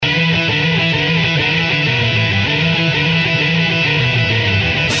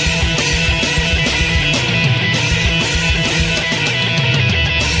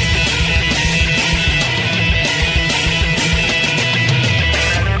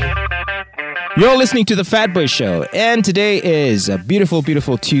You're listening to The Fat Boy Show, and today is a beautiful,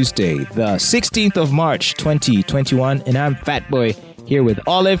 beautiful Tuesday, the 16th of March, 2021, and I'm Fat Boy here with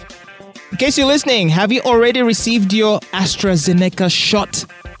Olive. In case you're listening, have you already received your AstraZeneca shot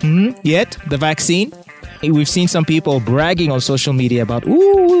yet, the vaccine? We've seen some people bragging on social media about,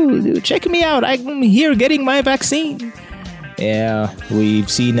 ooh, check me out, I'm here getting my vaccine. Yeah,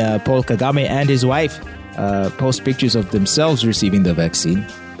 we've seen Paul Kagame and his wife post pictures of themselves receiving the vaccine.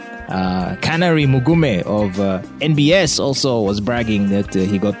 Kanari Mugume of NBS also was bragging that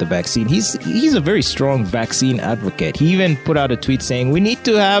he got the vaccine. He's a very strong vaccine advocate. He even put out a tweet saying, we need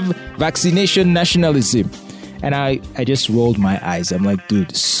to have vaccination nationalism. And I just rolled my eyes. I'm like,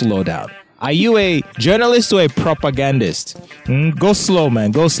 dude, slow down. Are you a journalist or a propagandist? Go slow,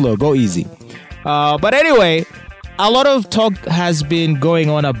 man. Go slow. Go easy. But anyway, a lot of talk has been going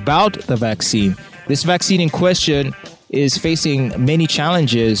on about the vaccine. This vaccine in question is facing many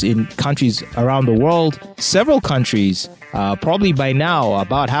challenges in countries around the world. Several countries, probably by now,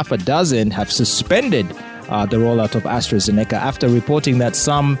 about half a dozen, have suspended the rollout of AstraZeneca after reporting that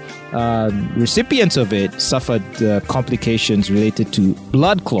some recipients of it suffered complications related to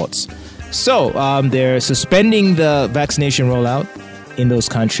blood clots. So they're suspending the vaccination rollout in those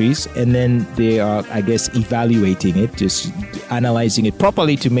countries, and then they are, I guess, evaluating it, just analyzing it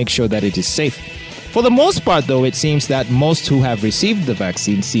properly to make sure that it is safe. For the most part, though, it seems that most who have received the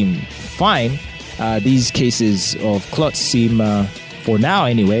vaccine seem fine. These cases of clots seem, for now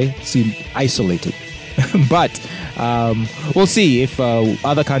anyway, seem isolated. But we'll see if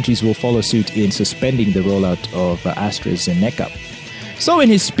other countries will follow suit in suspending the rollout of AstraZeneca. So in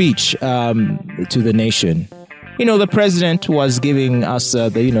his speech to the nation, the president was giving us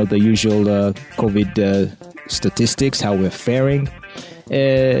the usual COVID statistics, how we're faring.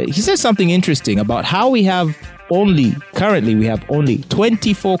 He says something interesting about how we have currently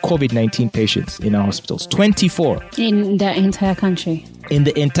 24 COVID-19 patients in our hospitals. 24. In the entire country. In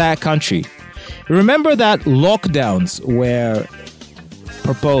the entire country. Remember that lockdowns were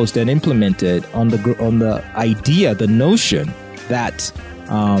proposed and implemented on the idea, the notion that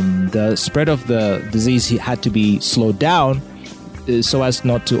the spread of the disease had to be slowed down so as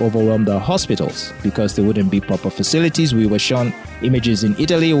not to overwhelm the hospitals because there wouldn't be proper facilities. We were shown images in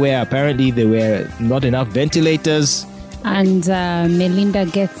Italy where apparently there were not enough ventilators. And Melinda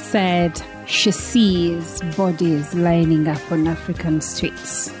Gates said she sees bodies lining up on African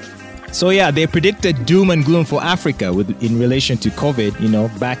streets. So yeah, they predicted doom and gloom for Africa in relation to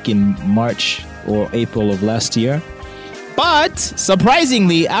COVID, back in March or April of last year. But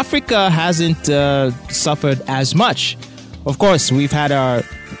surprisingly, Africa hasn't suffered as much. Of course, we've had our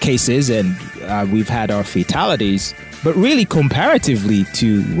cases and we've had our fatalities, but really comparatively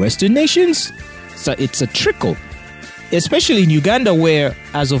to Western nations, so it's a trickle. Especially in Uganda, where,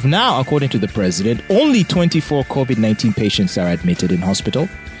 as of now, according to the president, only 24 COVID-19 patients are admitted in hospital.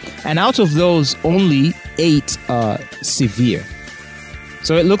 And out of those, only 8 are severe.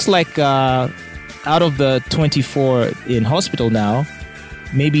 So it looks like out of the 24 in hospital now,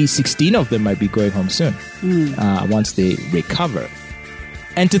 maybe 16 of them might be going home soon once they recover.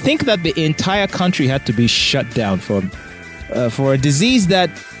 And to think that the entire country had to be shut down for a disease that,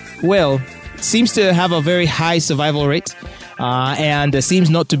 seems to have a very high survival rate and seems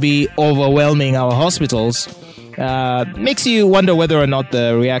not to be overwhelming our hospitals, makes you wonder whether or not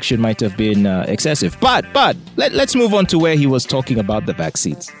the reaction might have been excessive. But let's move on to where he was talking about the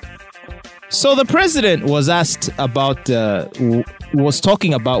vaccines. So the president was asked was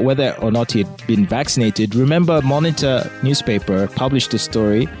talking about whether or not he had been vaccinated. Remember, Monitor newspaper published a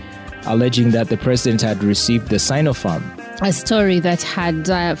story alleging that the president had received the Sinopharm. A story that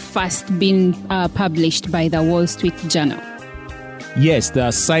had first been published by the Wall Street Journal. Yes, the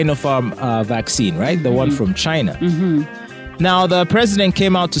Sinopharm vaccine, right? The one from China. Mm-hmm. Now, the president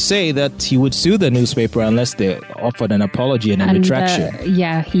came out to say that he would sue the newspaper unless they offered an apology and a retraction.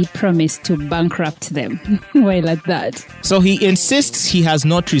 He promised to bankrupt them while at that. So he insists he has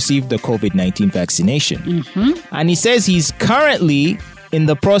not received the COVID-19 vaccination. Mm-hmm. And he says he's currently in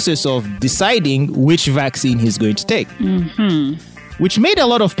the process of deciding which vaccine he's going to take. Mm-hmm. Which made a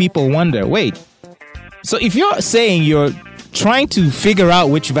lot of people wonder, wait, so if you're saying you're trying to figure out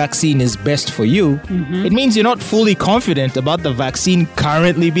which vaccine is best for you, it means you're not fully confident about the vaccine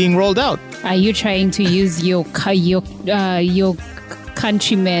currently being rolled out. Are you trying to use your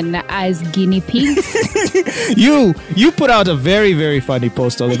countrymen as guinea pigs? You put out a very, very funny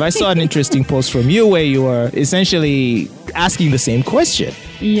post, Olive. I saw an interesting post from you where you were essentially asking the same question.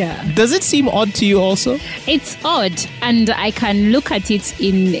 Yeah. Does it seem odd to you also? It's odd, and I can look at it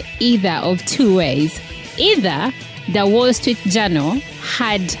in either of two ways. Either the Wall Street Journal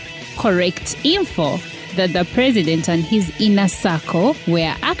had incorrect info that the president and his inner circle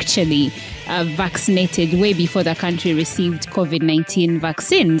were actually vaccinated way before the country received COVID-19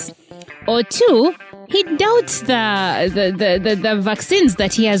 vaccines. Or two, he doubts the vaccines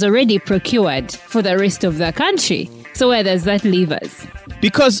that he has already procured for the rest of the country. So where does that leave us?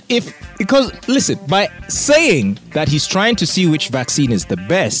 Because listen, by saying that he's trying to see which vaccine is the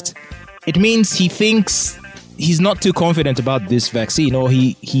best, it means he thinks he's not too confident about this vaccine, or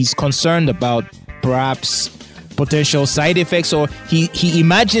he's concerned about perhaps potential side effects, or he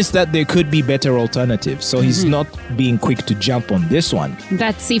imagines that there could be better alternatives. So he's not being quick to jump on this one.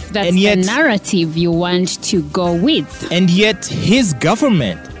 That's the narrative you want to go with. And yet his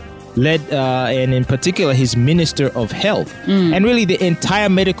government led, and in particular his Minister of Health, and really the entire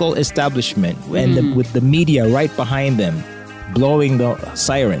medical establishment, and with the media right behind them, blowing the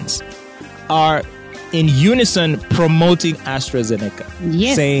sirens, are in unison promoting AstraZeneca,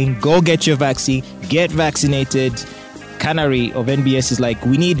 saying, go get your vaccine, get vaccinated. Canary of NBS is like,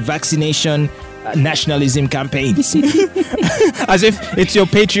 we need vaccination nationalism campaigns. As if it's your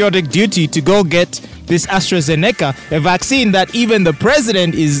patriotic duty to go get this AstraZeneca, a vaccine that even the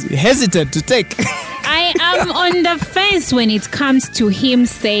president is hesitant to take. I am on the fence when it comes to him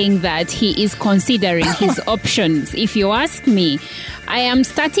saying that he is considering his options. If you ask me, I am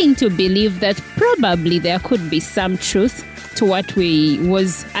starting to believe that probably there could be some truth to what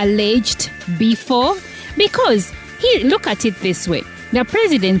was alleged before. Because look at it this way. The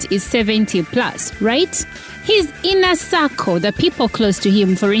president is 70 plus, right? His inner circle, the people close to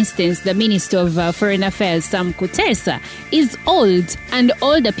him, for instance, the Minister of Foreign Affairs, Sam Kutesa, is old, and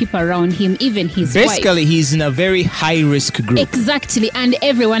all the people around him, even his wife. Basically, he's in a very high-risk group. Exactly, and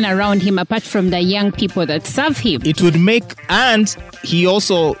everyone around him, apart from the young people that serve him. It would make, and he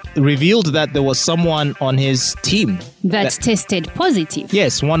also revealed that there was someone on his team that tested positive.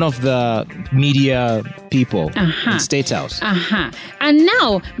 Yes, one of the media people in State House. And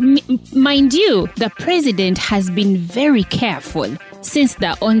now, mind you, the president has been very careful since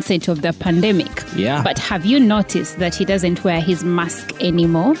the onset of the pandemic. Yeah. But have you noticed that he doesn't wear his mask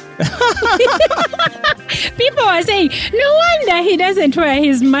anymore? People are saying, no wonder he doesn't wear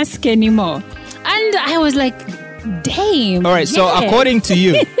his mask anymore. And I was like, damn. All right, so according to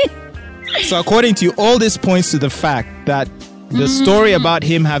you, all this points to the fact that the story about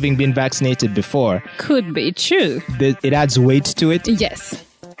him having been vaccinated before could be true. It adds weight to it? Yes.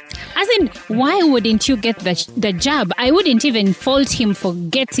 As in, why wouldn't you get the jab? I wouldn't even fault him for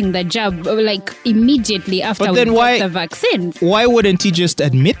getting the jab like immediately after we got the vaccine. Why wouldn't he just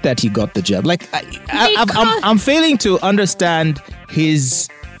admit that he got the jab? Like, I'm failing to understand his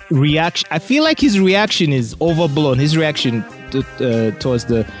reaction. I feel like his reaction is overblown. His reaction towards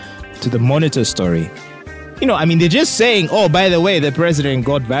the Monitor story. You know, I mean, they're just saying, oh, by the way, the president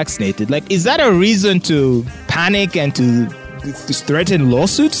got vaccinated. Like, is that a reason to panic and to threaten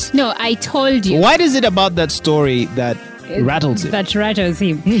lawsuits? No, I told you. What is it about that story that rattles him? That rattles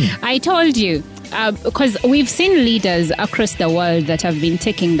him. I told you. Because we've seen leaders across the world that have been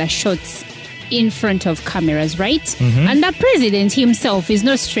taking the shots in front of cameras, right? And the president himself is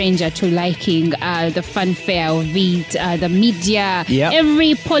no stranger to liking the fanfare of it, the media. Yep.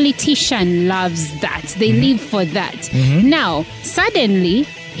 Every politician loves that. They live for that. Now, suddenly,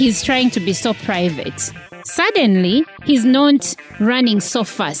 he's trying to be so private. Suddenly, he's not running so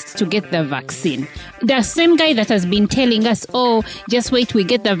fast to get the vaccine. The same guy that has been telling us, oh, just wait, we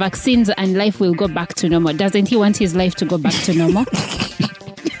get the vaccines and life will go back to normal. Doesn't he want his life to go back to normal?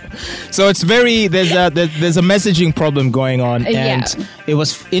 So it's there's a messaging problem going on, and it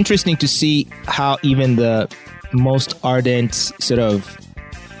was interesting to see how even the most ardent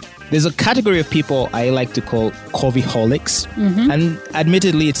there's a category of people I like to call COVIDholics, and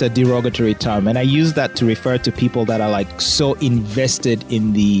admittedly it's a derogatory term, and I use that to refer to people that are like so invested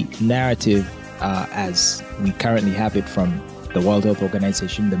in the narrative as we currently have it from the World Health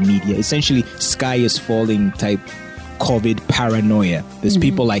Organization, the media, essentially sky is falling type COVID paranoia. There's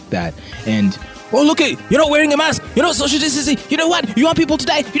people like that. And, oh, look, you're not wearing a mask. You're not social distancing. You know what? You want people to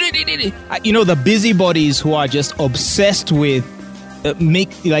die. You know, the busybodies who are just obsessed with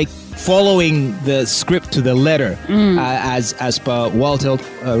following the script to the letter as per World Health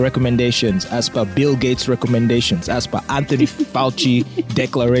recommendations, as per Bill Gates recommendations, as per Anthony Fauci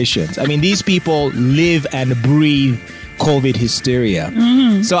declarations. I mean, these people live and breathe COVID hysteria.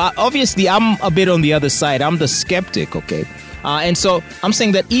 So obviously I'm a bit on the other side. I'm the skeptic, okay? And so I'm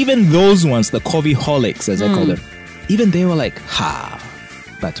saying that even those ones, the COVIDholics as I call them, even they were like,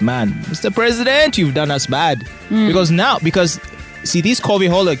 but man, Mr. President, you've done us bad. Because see, these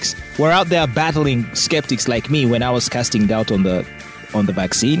COVIDholics were out there battling skeptics like me when I was casting doubt on the on the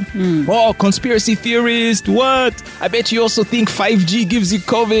vaccine. Oh, conspiracy theorist, what? I bet you also think 5G gives you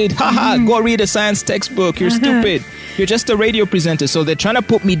COVID. Haha, go read a science textbook. You're stupid. You're just a radio presenter. So they're trying to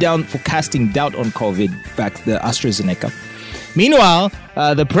put me down for casting doubt on COVID, the AstraZeneca. Meanwhile,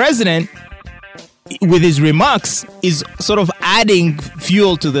 the president, with his remarks, is sort of adding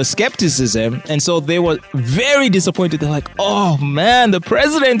fuel to the skepticism. And so they were very disappointed. They're like, oh man, the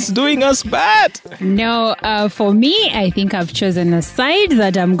president's doing us bad. No, for me, I think I've chosen a side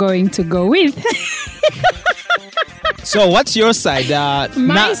that I'm going to go with. So what's your side?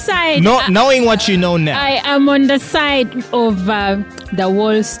 My side. Knowing what you know now. I am on the side of the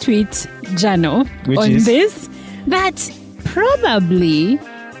Wall Street Journal this. That probably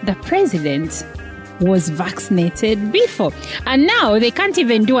the president was vaccinated before. And now they can't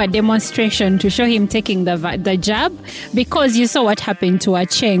even do a demonstration to show him taking the jab because you saw what happened to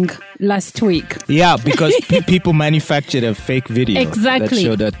Acheng last week. Yeah, because people manufactured a fake video that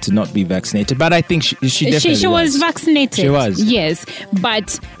showed her to not be vaccinated. But I think she definitely was vaccinated. She was. Yes.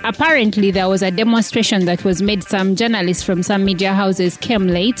 But apparently there was a demonstration that was made. Some journalists from some media houses came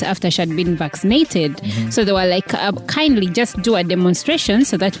late after she had been vaccinated. So they were like, kindly just do a demonstration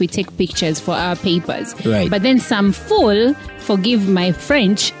so that we take pictures for our papers. Right. But then some fool, forgive my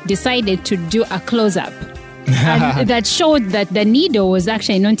French, decided to do a close-up. And that showed that the needle was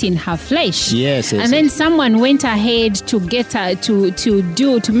actually not in her flesh. Yes. And then someone went ahead to get her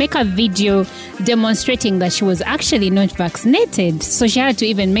to make a video demonstrating that she was actually not vaccinated. So she had to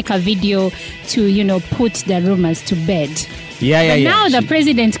even make a video to, put the rumors to bed. But now the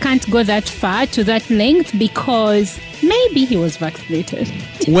president can't go that far to that length because maybe he was vaccinated.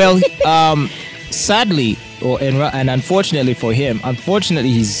 Well, sadly, and unfortunately for him,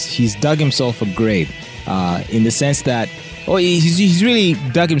 he's dug himself a grave. In the sense that he's really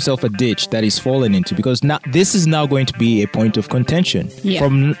dug himself a ditch that he's fallen into, because now this is now going to be a point of contention.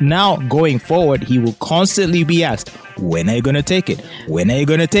 From now going forward, he will constantly be asked, when are you going to take it? When are you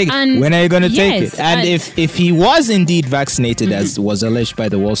going to take it? And when are you going to take it? And if he was indeed vaccinated, as was alleged by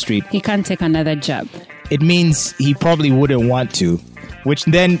the Wall Street, he can't take another jab. It means he probably wouldn't want to, which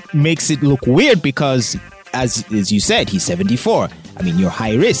then makes it look weird because, as you said, he's 74. I mean, you're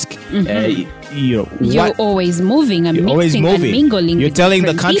high risk. You're always moving and mixing and mingling. You're with telling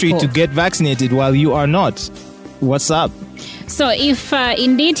the country people to get vaccinated while you are not. What's up? So if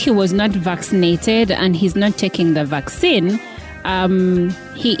indeed he was not vaccinated and he's not taking the vaccine,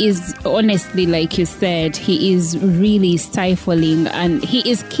 he is honestly, like you said, he is really stifling and he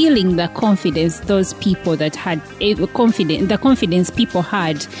is killing the confidence those people that had the confidence people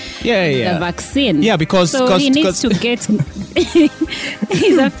had the vaccine. Yeah, because he needs to get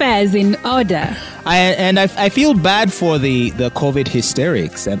his affairs in order. I feel bad for the COVID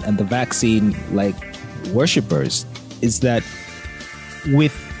hysterics and the vaccine worshippers. Is that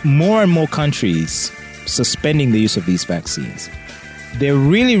with more and more countries suspending the use of these vaccines, they're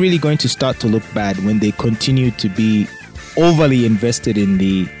really, really going to start to look bad when they continue to be overly invested in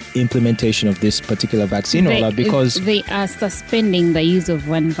the implementation of this particular vaccine because they are suspending the use of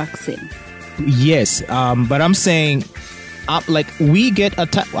one vaccine. Yes, but I'm saying, we get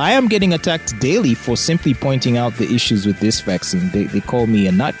attacked. I am getting attacked daily for simply pointing out the issues with this vaccine. They call me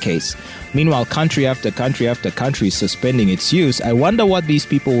a nutcase. Meanwhile, country after country after country is suspending its use. I wonder what these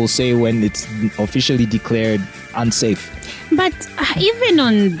people will say when it's officially declared unsafe. But even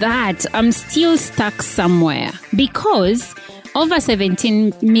on that, I'm still stuck somewhere because over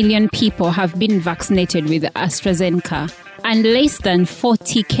 17 million people have been vaccinated with AstraZeneca and less than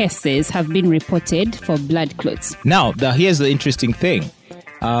 40 cases have been reported for blood clots. Now, here's the interesting thing.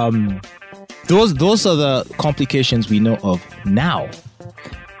 Those are the complications we know of now.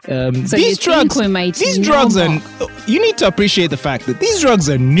 So these drugs are, you need to appreciate the fact that these drugs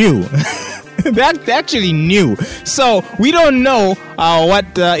are new. They're actually new. So we don't know what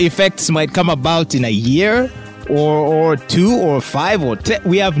effects might come about in a year or 2 or 5 or 10.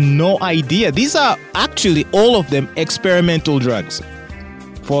 We have no idea. These are actually all of them experimental drugs,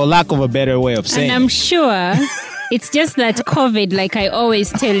 for lack of a better way of saying. And I'm sure it's just that COVID, like I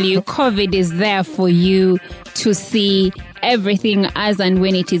always tell you, COVID is there for you to see everything as and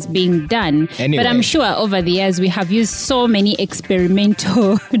when it is being done. Anyway. But I'm sure over the years we have used so many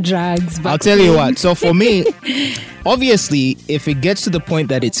experimental drugs. I'll tell you what. So for me, obviously, if it gets to the point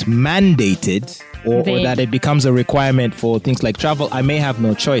that it's mandated or that it becomes a requirement for things like travel, I may have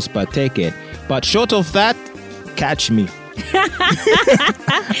no choice but take it. But short of that, catch me.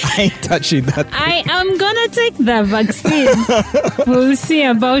 I ain't touching that. I am gonna take the vaccine. We'll see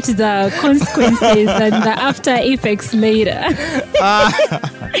about the consequences and the after effects later.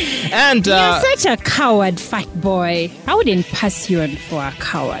 And You're such a coward, fat boy. I wouldn't pass you on for a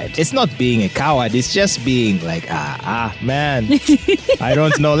coward. it's not being a coward. It's just being like, man. I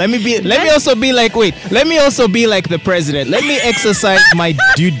don't know. Let me also be like the president. Let me exercise my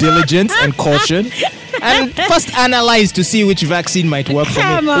due diligence and caution. And first analyze to see which vaccine might work for me.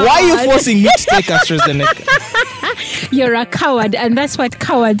 Come on. Why are you forcing me to take AstraZeneca? You're a coward, and that's what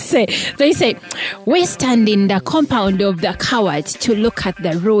cowards say. They say, we stand in the compound of the coward to look at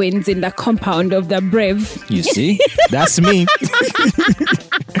the ruins in the compound of the brave. You see? That's me.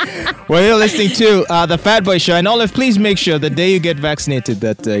 Well, you're listening to the Fat Boy Show. And Olive, please make sure the day you get vaccinated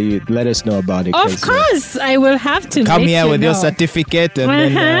that you let us know about it. Of course, I will have to Come let here you with know. your certificate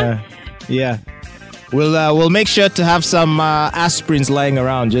and then, yeah. We'll make sure to have some aspirins lying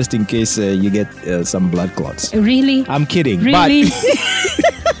around just in case you get some blood clots. Really? I'm kidding. Really?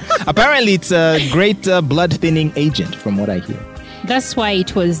 But apparently it's a great blood thinning agent from what I hear. That's why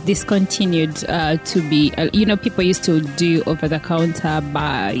it was discontinued to be, people used to do over-the-counter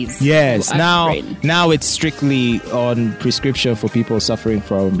buys. Yes, of aspirin. now it's strictly on prescription for people suffering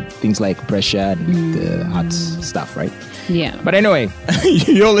from things like pressure and heart stuff, right? Yeah. But anyway,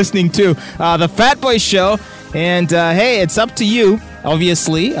 you're listening to the Fat Boy Show. And hey, it's up to you.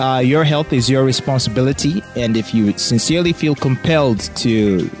 Obviously, your health is your responsibility. And if you sincerely feel compelled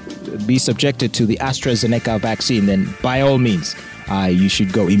to be subjected to the AstraZeneca vaccine, then by all means, you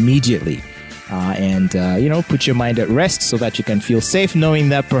should go immediately. And put your mind at rest so that you can feel safe knowing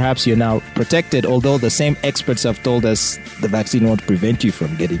that perhaps you're now protected. Although the same experts have told us the vaccine won't prevent you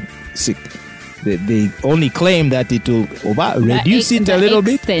from getting sick. They only claim that it will reduce it a little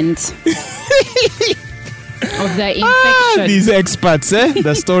bit. Of the infection. These experts,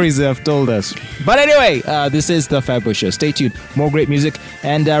 the stories they have told us. But anyway, this is the Fat Boy Show. Stay tuned. More great music.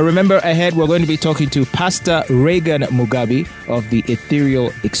 And remember, ahead, we're going to be talking to Pastor Reagan Mugabe of the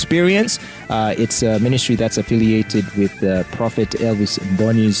Ethereal Experience. It's a ministry that's affiliated with Prophet Elvis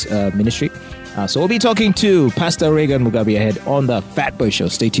Mboni's ministry. So we'll be talking to Pastor Reagan Mugabe ahead on the Fat Boy Show.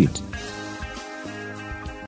 Stay tuned.